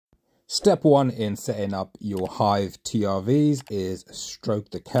Step one in setting up your Hive TRVs is stroke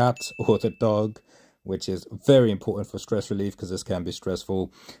the cat or the dog, which is very important for stress relief because this can be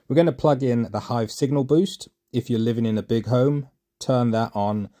stressful. We're going to plug in the Hive signal boost. If you're living in a big home, turn that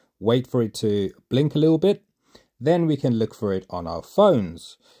on, wait for it to blink a little bit. Then we can look for it on our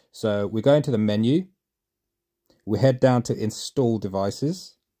phones. So we go into the menu, we head down to install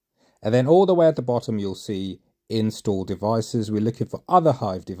devices, and then all the way at the bottom you'll see install devices. We're looking for other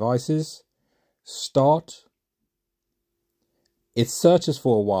Hive devices. Start. It searches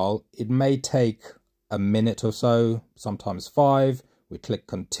for a while. It may take a minute or so, sometimes 5. We click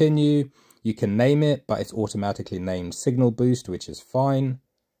continue. You can name it, but it's automatically named signal boost, which is fine.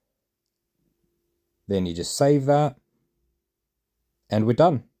 Then you just save that and we're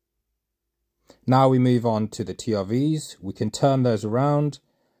done. Now we move on to the TRVs. We can turn those around,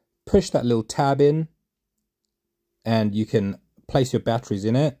 push that little tab in, and you can place your batteries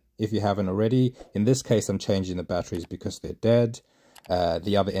in it if you haven't already. In this case, I'm changing the batteries because they're dead.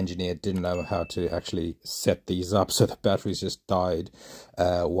 The other engineer didn't know how to actually set these up, so the batteries just died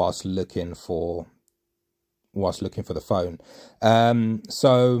whilst looking for the phone.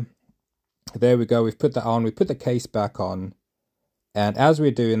 So there we go. We've put that on. We put the case back on, and as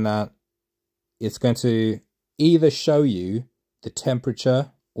we're doing that, it's going to either show you the temperature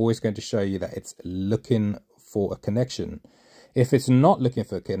or it's going to show you that it's looking for a connection. If it's not looking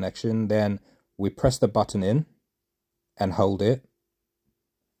for a connection, then we press the button in and hold it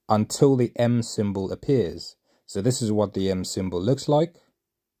until the M symbol appears. So this is what the M symbol looks like.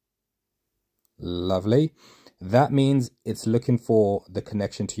 Lovely. That means it's looking for the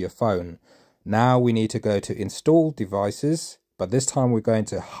connection to your phone. Now we need to go to install devices, but this time we're going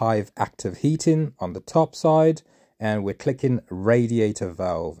to Hive active heating on the top side, and we're clicking radiator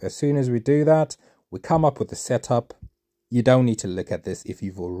valve. As soon as we do that, we come up with the setup. You don't need to look at this if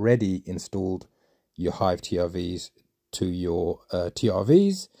you've already installed your Hive TRVs to your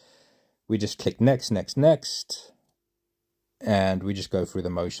TRVs. We just click next, next, next, and we just go through the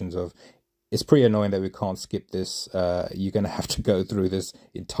motions of. It's pretty annoying that we can't skip this. You're going to have to go through this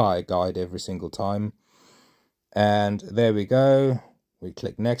entire guide every single time. And there we go. We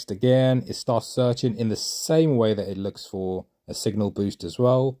click next again. It starts searching in the same way that it looks for a signal boost as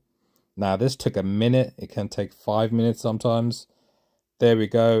well. Now this took a minute. It can take 5 minutes sometimes. There we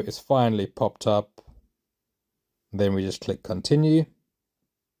go. It's finally popped up. Then we just click continue.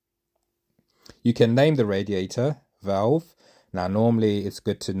 You can name the radiator valve. Now normally it's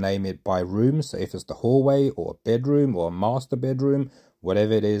good to name it by room. So if it's the hallway or a bedroom or a master bedroom,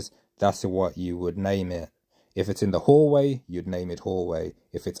 whatever it is, that's what you would name it. If it's in the hallway, you'd name it hallway.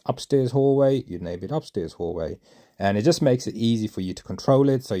 If it's upstairs hallway, you'd name it upstairs hallway. And it just makes it easy for you to control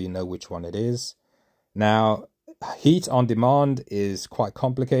it so you know which one it is. Now, heat on demand is quite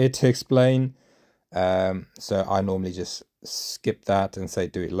complicated to explain. So I normally just skip that and say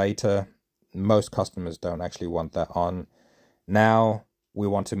do it later. Most customers don't actually want that on. Now we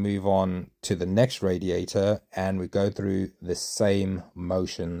want to move on to the next radiator, and we go through the same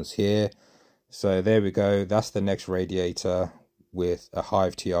motions here. So there we go. That's the next radiator with a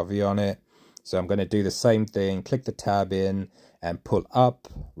Hive TRV on it. So I'm going to do the same thing, click the tab in and pull up,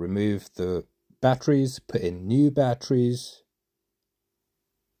 remove the batteries, put in new batteries.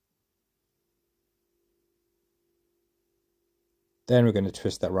 Then we're going to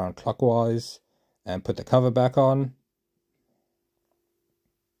twist that around clockwise and put the cover back on.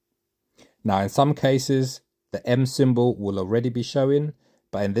 Now in some cases, the M symbol will already be showing,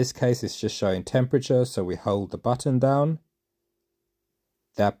 but in this case it's just showing temperature, so we hold the button down.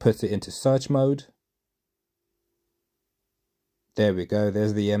 That puts it into search mode. There we go,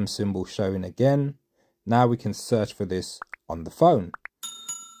 there's the M symbol showing again. Now we can search for this on the phone.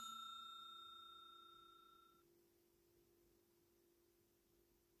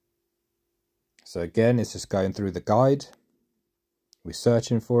 So again, it's just going through the guide. We're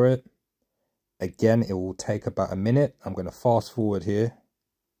searching for it. Again, it will take about a minute. I'm going to fast forward here.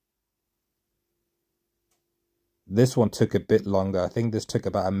 This one took a bit longer. I think this took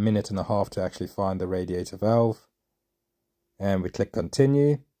about 1.5 minutes to actually find the radiator valve. And we click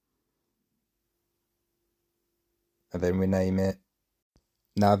continue. And then we name it.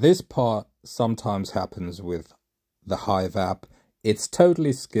 Now this part sometimes happens with the Hive app. It's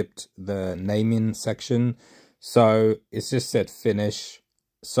totally skipped the naming section. So it's just said finish.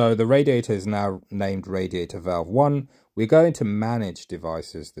 So the radiator is now named radiator valve 1. We're going to manage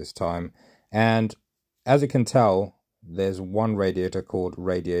devices this time. And as you can tell, there's one radiator called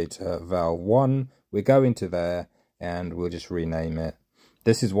radiator valve 1. We go into there and we'll just rename it.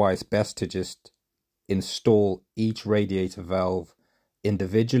 This is why it's best to just install each radiator valve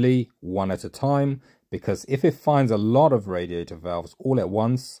individually, one at a time, because if it finds a lot of radiator valves all at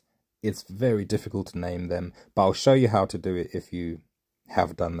once, it's very difficult to name them. But I'll show you how to do it if you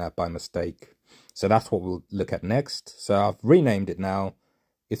have done that by mistake. So that's what we'll look at next. So I've renamed it now.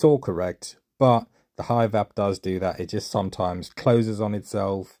 It's all correct, but the Hive app does do that. It just sometimes closes on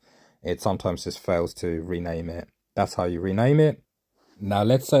itself. It sometimes just fails to rename it. That's how you rename it. Now,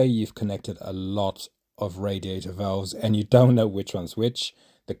 let's say you've connected a lot of radiator valves and you don't know which one's which.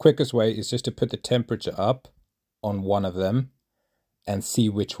 The quickest way is just to put the temperature up on one of them and see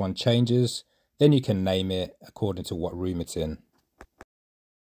which one changes. Then you can name it according to what room it's in.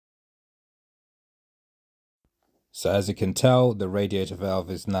 So as you can tell, the radiator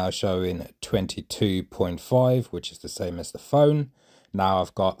valve is now showing 22.5, which is the same as the phone. Now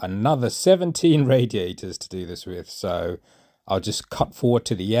I've got another 17 radiators to do this with, so I'll just cut forward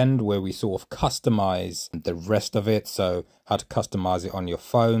to the end where we sort of customize the rest of it. So how to customize it on your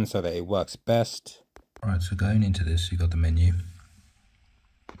phone so that it works best. Right, so going into this, you've got the menu.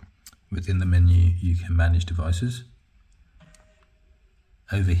 Within the menu, you can manage devices.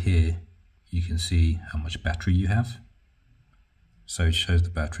 Over here, you can see how much battery you have. So it shows the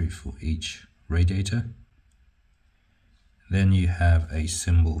battery for each radiator. Then you have a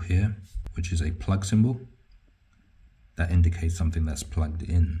symbol here, which is a plug symbol. That indicates something that's plugged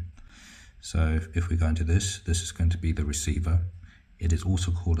in. So if we go into this is going to be the receiver. It is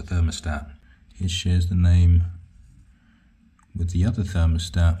also called a thermostat. It shares the name with the other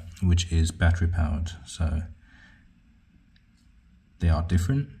thermostat, which is battery powered. So they are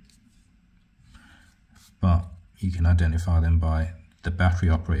different, but you can identify them by the battery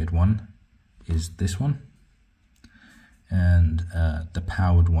operated one is this one, and the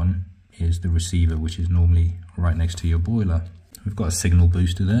powered one is the receiver, which is normally right next to your boiler. We've got a signal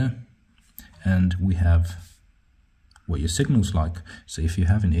booster there, and we have what your signal's like. So if you're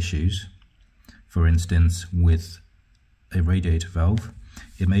having issues, for instance, with a radiator valve,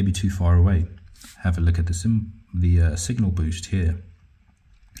 it may be too far away. Have a look at the signal boost here.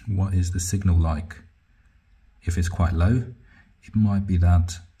 What is the signal like? If it's quite low, it might be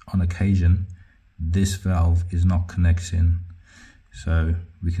that on occasion this valve is not connecting. So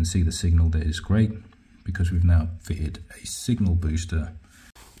we can see the signal there is great because we've now fitted a signal booster.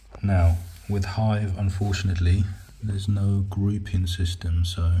 Now with Hive, unfortunately, there's no grouping system.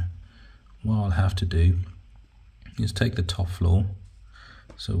 So what I'll have to do is take the top floor.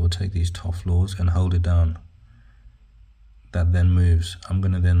 So we'll take these top floors and hold it down. That then moves. I'm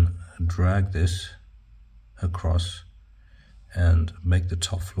going to then drag this across and make the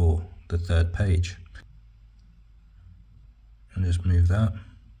top floor the third page. And just move that.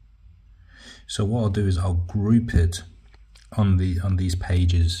 So what I'll do is I'll group it on these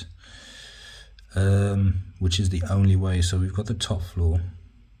pages, which is the only way. So we've got the top floor,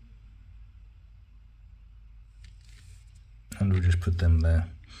 and we'll just put them there.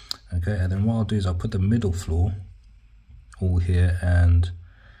 Okay, and then what I'll do is I'll put the middle floor all here, and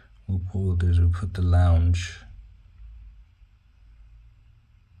what we'll do is we'll put the lounge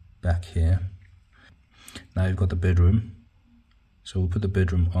back here. Now you've got the bedroom, so we'll put the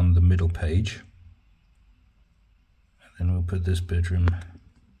bedroom on the middle page, and then we'll put this bedroom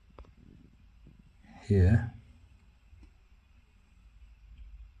here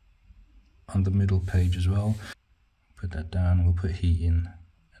on the middle page as well. Put that down, we'll put heating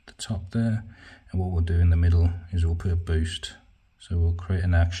at the top there, and what we'll do in the middle is we'll put a boost. So we'll create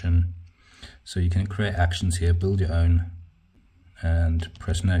an action. So you can create actions here, build your own, and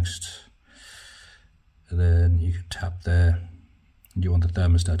press next. And then you can tap there. You want the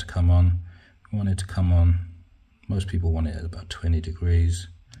thermostat to come on. You want it to come on. Most people want it at about 20 degrees.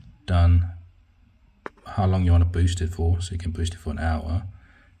 Done. How long you want to boost it for, so you can boost it for an hour.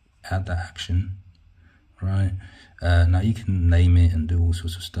 Add that action. Right. Now you can name it and do all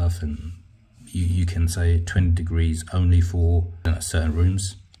sorts of stuff, and you can say 20 degrees only for certain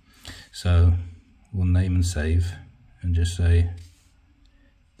rooms. So we'll name and save and just say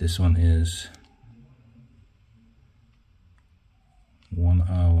this one is 1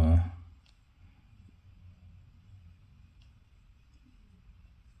 hour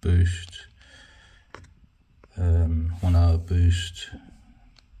boost, 1 hour boost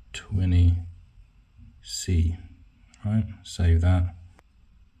 20C. Right, save that.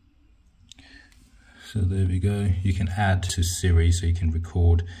 So there we go. You can add to Siri, so you can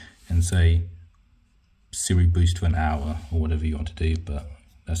record and say Siri boost to an hour or whatever you want to do, but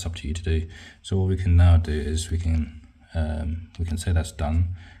that's up to you to do. So what we can now do is we can say that's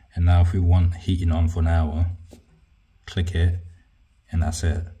done. And now if we want heating on for an hour, click it, and that's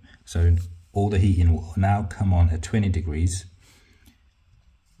it. So all the heating will now come on at 20 degrees,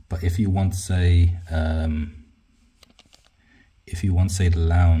 But if you want, say, the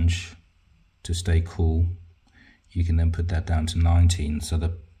lounge to stay cool, you can then put that down to 19, so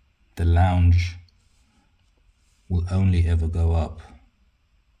that the lounge will only ever go up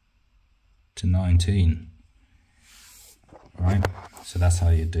to 19. Right, so that's how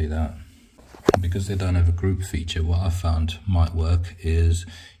you do that. And because they don't have a group feature, what I found might work is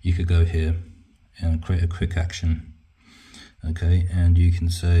you could go here and create a quick action. Okay, and you can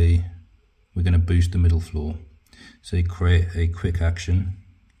say we're going to boost the middle floor. So you create a quick action,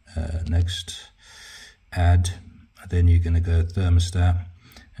 next add, then you're going to go thermostat,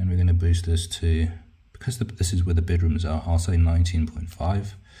 and we're going to boost this to, because this is where the bedrooms are, I'll say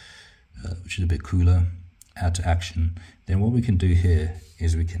 19.5, which is a bit cooler. Add to action. Then what we can do here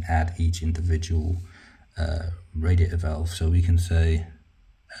is we can add each individual radiator valve. So we can say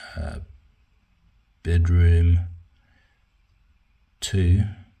bedroom 2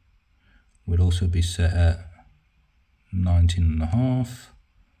 would also be set at 19.5.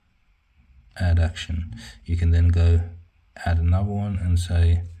 Add action. You can then go add another one and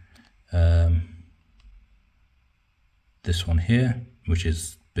say this one here, which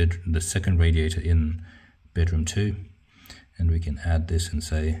is the second radiator in bedroom 2, and we can add this and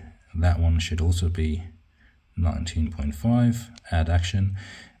say that one should also be 19.5. Add action,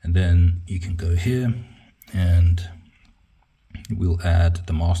 and then you can go here and we'll add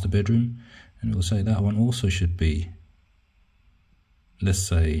the master bedroom, and we'll say that one also should be, let's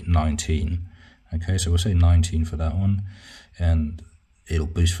say 19. Okay, so we'll say 19 for that one, and it'll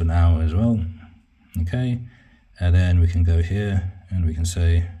boost for an hour as well. Okay, and then we can go here and we can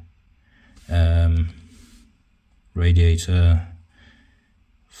say radiator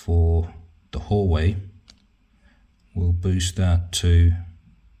for the hallway, we'll boost that to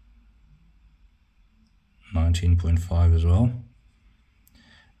 19.5 as well.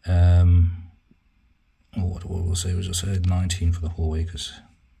 What we'll say is, I'll say 19 for the hallway, because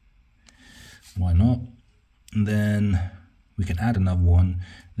why not? And then we can add another one.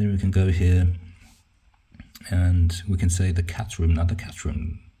 Then we can go here and we can say the cat's room. Now the cat's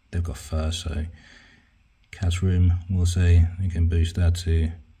room, they've got fur, so cat's room, we'll say we can boost that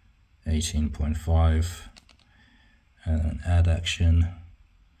to 18.5 and add action.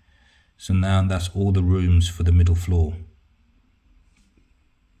 So now that's all the rooms for the middle floor.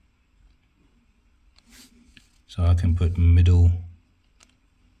 So I can put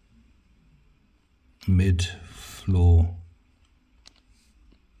mid floor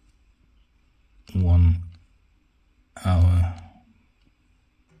 1 hour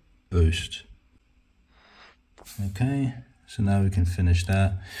boost. Okay, so now we can finish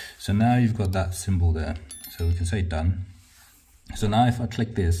that. So now you've got that symbol there, so we can say done. So now if I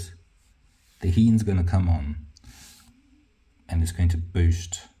click this, the heating's going to come on and it's going to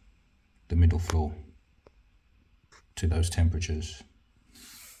boost the middle floor to those temperatures.